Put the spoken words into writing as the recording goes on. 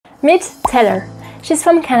Meet Taylor. She's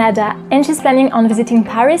from Canada and she's planning on visiting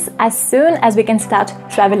Paris as soon as we can start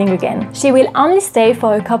traveling again. She will only stay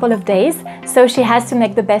for a couple of days, so she has to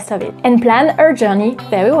make the best of it and plan her journey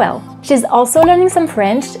very well. She's also learning some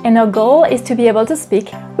French and her goal is to be able to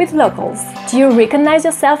speak with locals. Do you recognize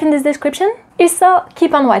yourself in this description? If so,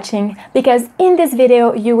 keep on watching, because in this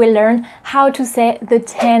video you will learn how to say the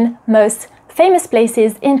 10 most famous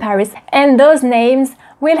places in Paris, and those names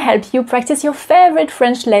will help you practice your favorite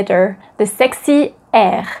French letter, the sexy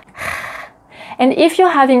R. And if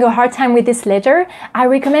you're having a hard time with this letter, I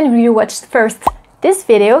recommend you watch first this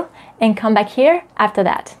video and come back here after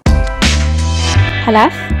that.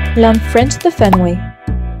 Palaf, learn French the fun way.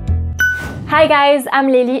 Hi guys, I'm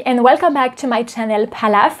Lily and welcome back to my channel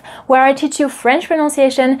Palaf, where I teach you French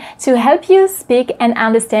pronunciation to help you speak and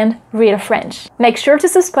understand real French. Make sure to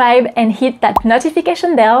subscribe and hit that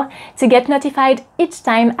notification bell to get notified each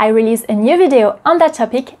time I release a new video on that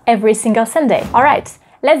topic every single Sunday. Alright,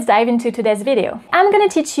 let's dive into today's video. I'm gonna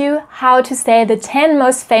teach you how to say the 10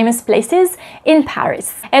 most famous places in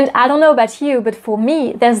Paris. And I don't know about you, but for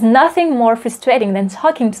me, there's nothing more frustrating than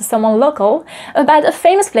talking to someone local about a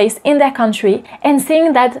famous place in their country and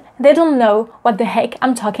seeing that they don't know what the heck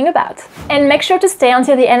I'm talking about. And make sure to stay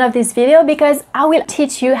until the end of this video because I will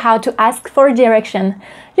teach you how to ask for direction.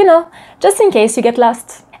 You know, just in case you get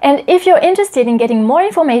lost. And if you're interested in getting more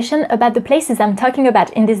information about the places I'm talking about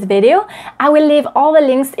in this video, I will leave all the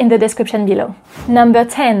links in the description below. Number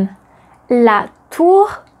 10. La Tour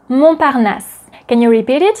Montparnasse. Can you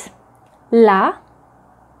repeat it? La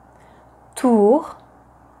Tour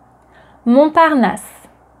Montparnasse.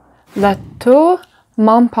 La Tour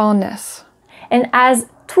Montparnasse. And as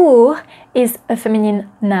tour is a feminine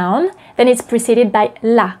noun, then it's preceded by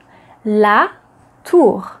la. La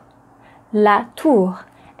Tour. La Tour.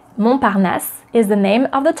 Montparnasse is the name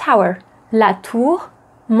of the tower. La Tour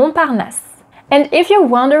Montparnasse. And if you're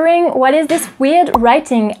wondering what is this weird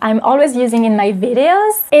writing I'm always using in my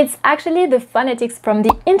videos, it's actually the phonetics from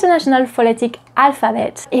the International Phonetic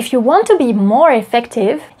Alphabet. If you want to be more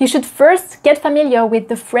effective, you should first get familiar with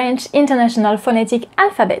the French International Phonetic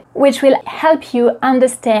Alphabet, which will help you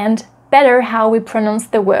understand better how we pronounce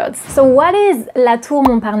the words. So what is La Tour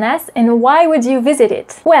Montparnasse and why would you visit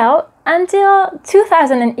it? Well, until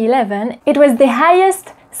 2011, it was the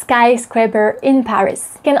highest skyscraper in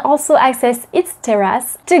Paris. You can also access its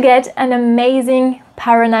terrace to get an amazing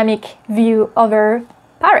panoramic view over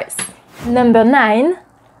Paris. Number 9,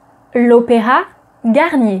 l'Opéra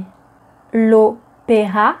Garnier.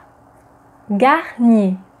 L'Opéra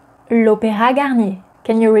Garnier. L'Opéra Garnier.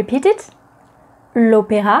 Can you repeat it?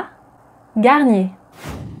 L'Opéra Garnier.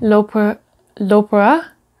 L'Opéra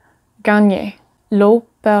Garnier.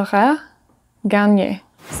 L'Opéra Garnier.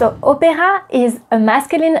 So, opéra is a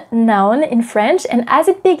masculine noun in French, and as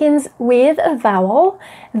it begins with a vowel,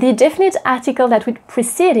 the definite article that would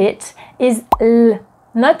precede it is l,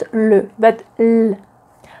 not le, but l.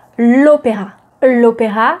 L'Opéra.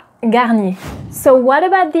 L'Opéra Garnier. So what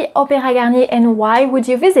about the Opéra Garnier and why would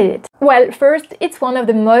you visit it? Well, first, it's one of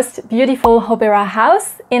the most beautiful opera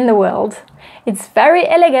houses in the world. It's very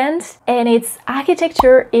elegant and its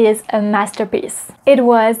architecture is a masterpiece. It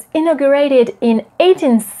was inaugurated in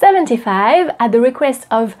 1875 at the request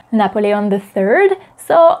of Napoleon III,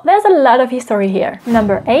 so there's a lot of history here.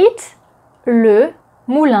 Number 8, Le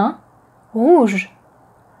Moulin Rouge.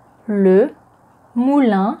 Le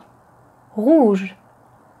Moulin Rouge.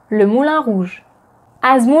 Le Moulin Rouge.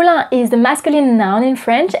 As moulin is the masculine noun in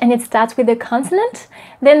French and it starts with a consonant,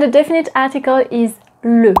 then the definite article is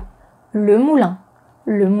le. Le moulin.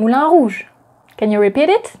 Le moulin rouge. Can you repeat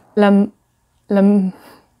it? Le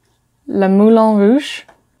Moulin Rouge.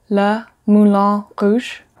 Le Moulin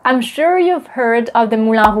Rouge. I'm sure you've heard of the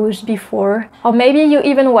Moulin Rouge before, or maybe you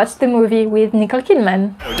even watched the movie with Nicole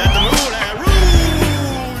Kidman.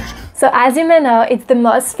 So as you may know, it's the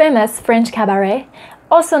most famous French cabaret,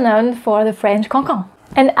 also known for the French cancan.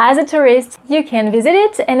 And as a tourist, you can visit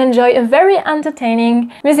it and enjoy a very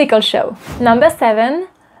entertaining musical show. Number 7,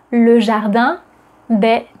 Le Jardin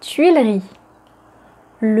des Tuileries.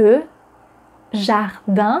 Le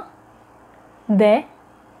Jardin des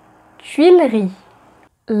Tuileries.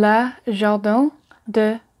 Le Jardin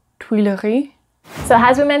des Tuileries. So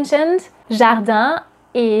as we mentioned, jardin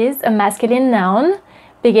is a masculine noun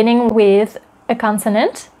beginning with a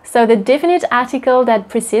consonant. So the definite article that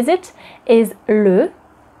precedes it is le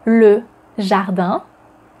jardin,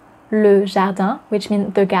 which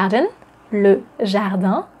means the garden, le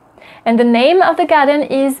jardin. And the name of the garden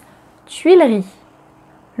is Tuileries,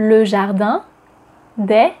 le jardin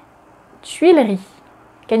des Tuileries.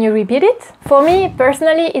 Can you repeat it? For me,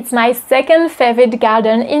 personally, it's my second favorite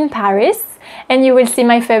garden in Paris, and you will see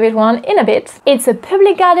my favorite one in a bit. It's a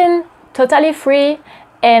public garden, totally free,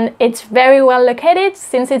 and it's very well located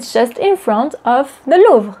since it's just in front of the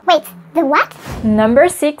Louvre. Wait, the what? Number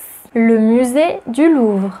 6, le musée du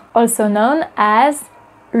Louvre, also known as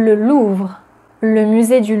le Louvre. Le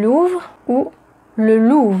musée du Louvre ou le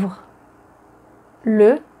Louvre.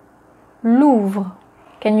 Le Louvre.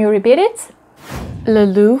 Can you repeat it? Le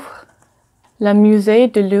Louvre. Le musée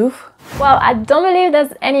du Louvre. Well, I don't believe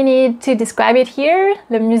there's any need to describe it here.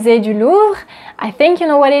 Le musée du Louvre. I think you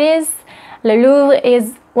know what it is. Le Louvre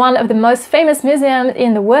is one of the most famous museums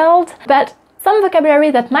in the world, but some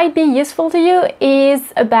vocabulary that might be useful to you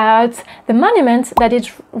is about the monument that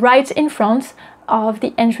is right in front of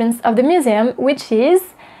the entrance of the museum, which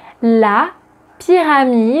is la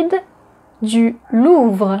pyramide du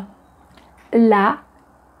Louvre. La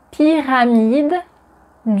pyramide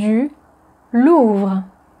du Louvre.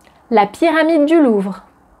 La pyramide du Louvre.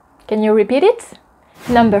 Can you repeat it?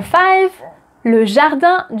 Number 5, le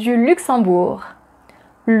jardin du Luxembourg.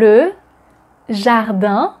 Le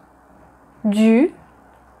jardin du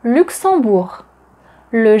Luxembourg.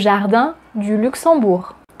 Le jardin du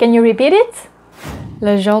Luxembourg. Can you repeat it?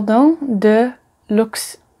 Le jardin de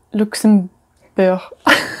Luxembourg.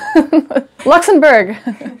 Luxembourg.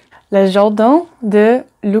 Le jardin de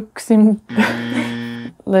Luxembourg.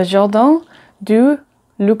 Le jardin du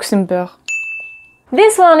Luxembourg.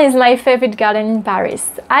 This one is my favorite garden in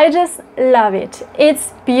Paris. I just love it.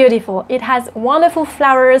 It's beautiful. It has wonderful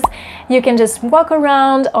flowers. You can just walk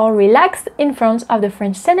around or relax in front of the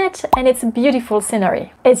French Senate, and it's a beautiful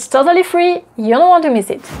scenery. It's totally free. You don't want to miss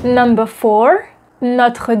it. Number 4,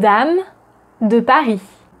 Notre-Dame de Paris.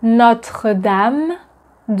 Notre-Dame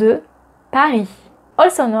de Paris.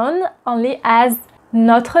 Also known only as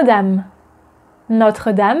Notre-Dame.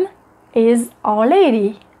 Notre-Dame is Our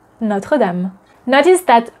Lady. Notre-Dame. Notice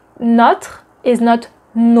that notre is not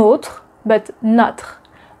notre, but notre.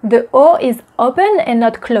 The O is open and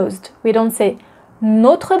not closed. We don't say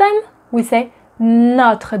Notre-Dame, we say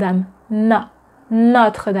Notre-Dame. No,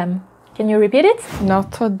 Notre-Dame. Can you repeat it?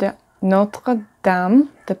 Notre-Dame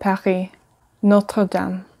de Paris.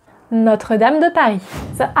 Notre-Dame. Notre-Dame de Paris.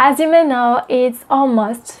 So as you may know, it's our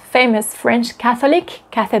most famous French Catholic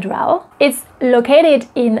cathedral. It's located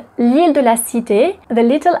in l'Île de la Cité, the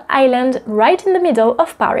little island right in the middle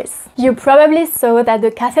of Paris. You probably saw that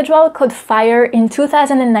the cathedral caught fire in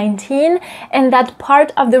 2019 and that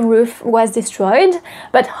part of the roof was destroyed,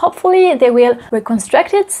 but hopefully they will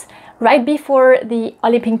reconstruct it right before the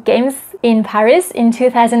Olympic Games in Paris in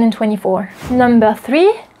 2024. Number 3,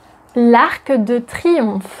 l'Arc de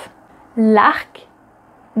Triomphe. L'Arc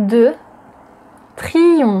de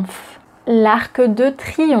Triomphe. L'Arc de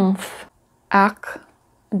Triomphe. Arc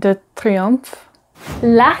de Triomphe.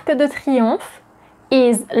 L'Arc de Triomphe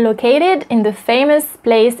is located in the famous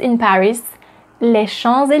place in Paris, les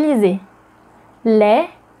Champs-Élysées. Les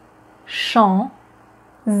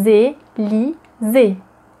Champs-Élysées.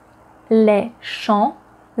 Les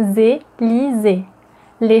Champs-Élysées.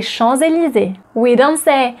 Les Champs-Élysées. We don't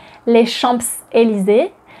say les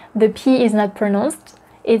Champs-Élysées. The P is not pronounced.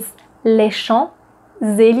 It's les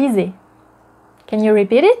Champs-Élysées. Can you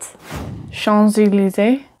repeat it?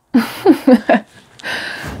 Champs-Élysées.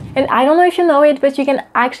 And I don't know if you know it, but you can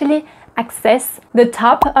actually access the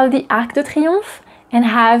top of the Arc de Triomphe and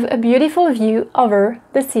have a beautiful view over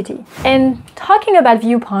the city. And talking about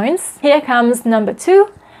viewpoints, here comes number 2,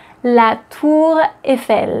 la Tour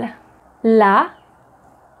Eiffel. La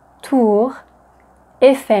Tour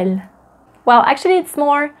Eiffel. Well, actually it's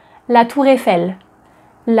more la Tour Eiffel.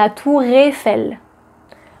 La Tour Eiffel.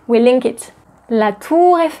 We link it. La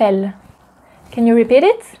Tour Eiffel. Can you repeat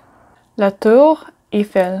it? La Tour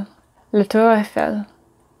Eiffel. La Tour Eiffel.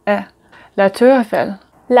 La Tour Eiffel.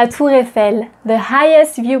 La Tour Eiffel, the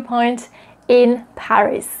highest viewpoint in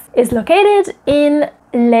Paris, is located in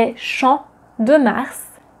les Champs de Mars.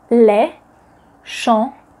 Les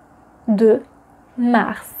Champs de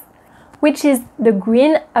Mars, which is the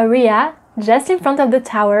green area just in front of the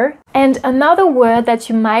tower. And another word that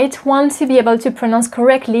you might want to be able to pronounce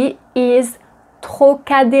correctly is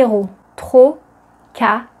Trocadéro. Trocadéro.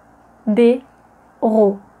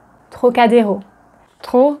 Trocadéro.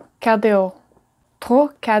 Trocadéro.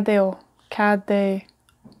 Trocadéro. Cadéro.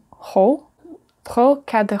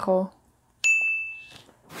 Trocadéro.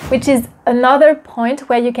 Which is another point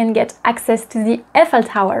where you can get access to the Eiffel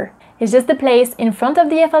Tower. It's just the place in front of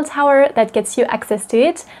the Eiffel Tower that gets you access to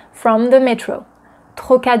it from the metro.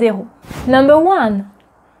 Trocadéro. Number 1,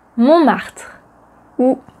 Montmartre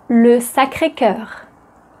ou le Sacré-Cœur.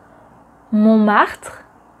 Montmartre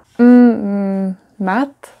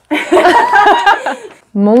Mat.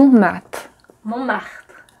 Montmartre. Montmartre.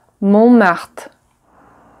 Montmartre.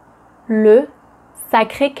 Le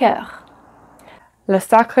Sacré-Cœur. Le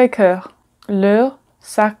Sacré-Cœur. Le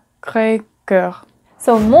Sacré-Cœur.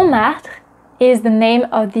 So Montmartre is the name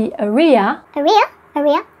of the area.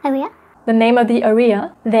 Area. The name of the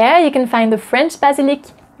area. There you can find the French basilic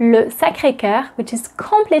Le Sacré-Cœur, which is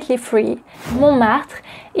completely free. Montmartre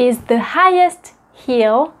is the highest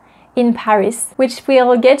hill in Paris, which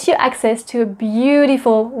will get you access to a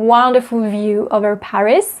beautiful, wonderful view over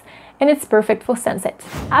Paris, and it's perfect for sunset.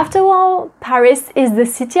 After all, Paris is the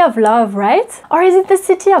city of love, right? Or is it the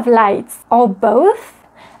city of lights? Or both?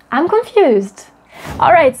 I'm confused.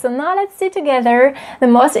 Alright, so now let's see together the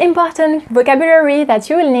most important vocabulary that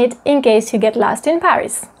you will need in case you get lost in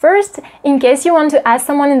Paris. First, in case you want to ask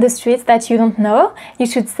someone in the streets that you don't know, you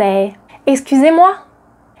should say Excusez-moi.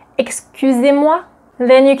 Excusez-moi.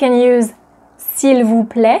 Then you can use S'il vous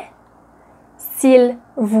plaît. S'il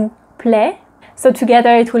vous plaît. So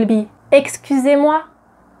together it will be Excusez-moi.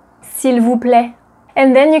 S'il vous plaît.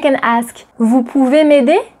 And then you can ask Vous pouvez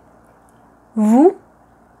m'aider? Vous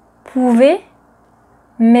pouvez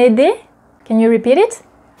m'aider? Can you repeat it?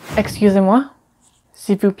 Excusez-moi,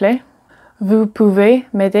 s'il vous plaît. Vous pouvez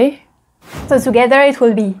m'aider? So together it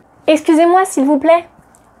will be Excusez-moi s'il vous plaît.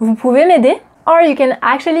 Vous pouvez m'aider? Or you can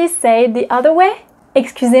actually say the other way.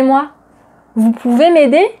 Excusez-moi. Vous pouvez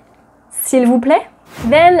m'aider? S'il vous plaît?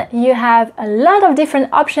 Then you have a lot of different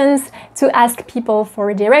options to ask people for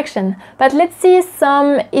a direction, but let's see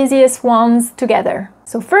some easiest ones together.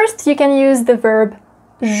 So first you can use the verb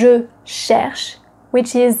je cherche,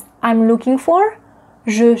 which is I'm looking for.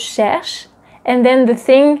 Je cherche, and then the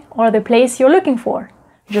thing or the place you're looking for.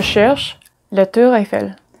 Je cherche la Tour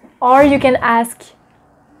Eiffel. Or you can ask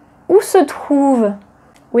où se trouve,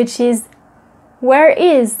 which is where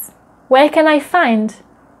is, where can I find,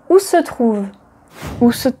 où se trouve.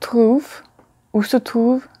 Où se trouve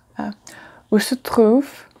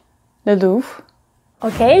le Louvre?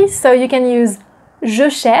 Okay, so you can use je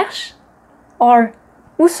cherche or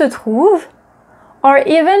où se trouve, or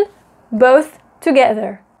even both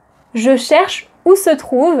together. Je cherche où se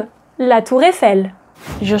trouve la Tour Eiffel.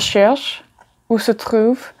 Je cherche où se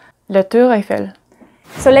trouve la Tour Eiffel.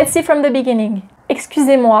 So let's see from the beginning.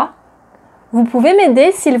 Excusez-moi, vous pouvez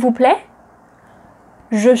m'aider s'il vous plaît?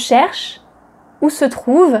 Je cherche où se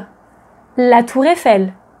trouve la Tour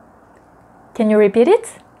Eiffel. Can you repeat it?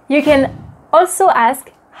 You can also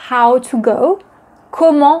ask how to go.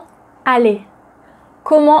 Comment aller?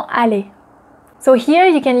 Comment aller? So here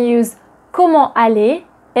you can use comment aller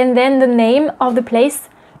and then the name of the place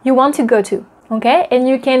you want to go to. Okay? And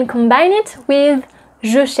you can combine it with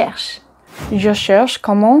je cherche. Je cherche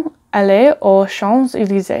comment aller aux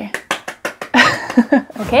Champs-Élysées.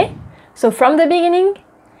 Okay? So from the beginning,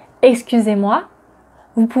 excusez-moi,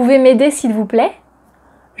 vous pouvez m'aider s'il vous plaît?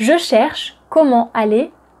 Je cherche comment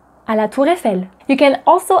aller à la Tour Eiffel. You can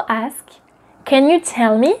also ask, can you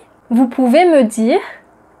tell me? Vous pouvez me dire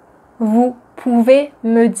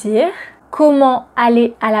comment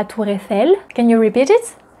aller à la Tour Eiffel? Can you repeat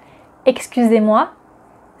it? Excusez-moi,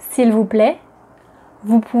 s'il vous plaît.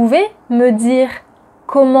 Vous pouvez me dire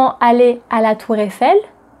comment aller à la Tour Eiffel?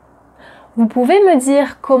 Vous pouvez me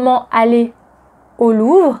dire comment aller au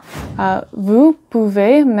Louvre? Vous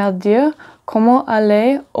pouvez me dire comment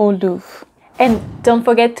aller au Louvre. And don't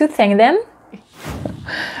forget to thank them.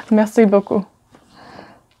 Merci beaucoup.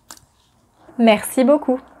 Merci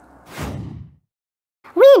beaucoup.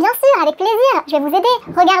 Oui, bien sûr, avec plaisir. Je vais vous aider.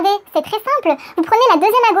 Regardez, c'est très simple. Vous prenez la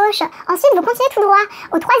deuxième à gauche. Ensuite, vous continuez tout droit.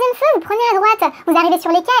 Au troisième feu, vous prenez à droite. Vous arrivez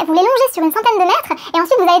sur les quais, vous les longez sur une centaine de mètres. Et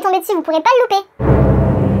ensuite, vous allez tomber dessus. Vous ne pourrez pas le louper.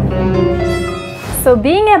 So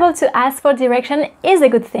being able to ask for direction is a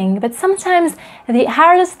good thing, but sometimes the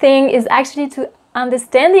hardest thing is actually to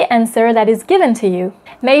understand the answer that is given to you.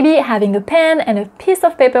 Maybe having a pen and a piece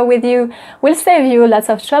of paper with you will save you lots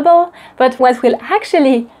of trouble, but what will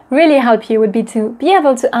actually really help you would be to be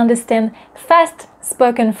able to understand fast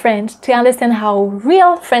spoken French, to understand how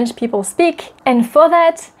real French people speak, and for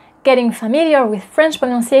that, getting familiar with French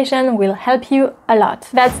pronunciation will help you a lot.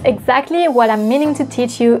 That's exactly what I'm meaning to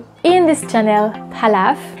teach you in this channel,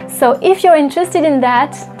 Palaf. So if you're interested in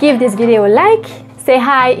that, give this video a like, say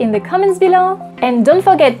hi in the comments below, and don't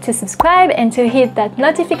forget to subscribe and to hit that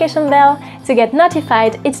notification bell to get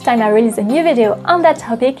notified each time I release a new video on that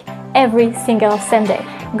topic every single Sunday.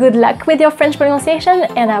 Good luck with your French pronunciation,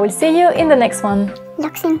 and I will see you in the next one.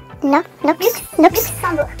 Luxembourg.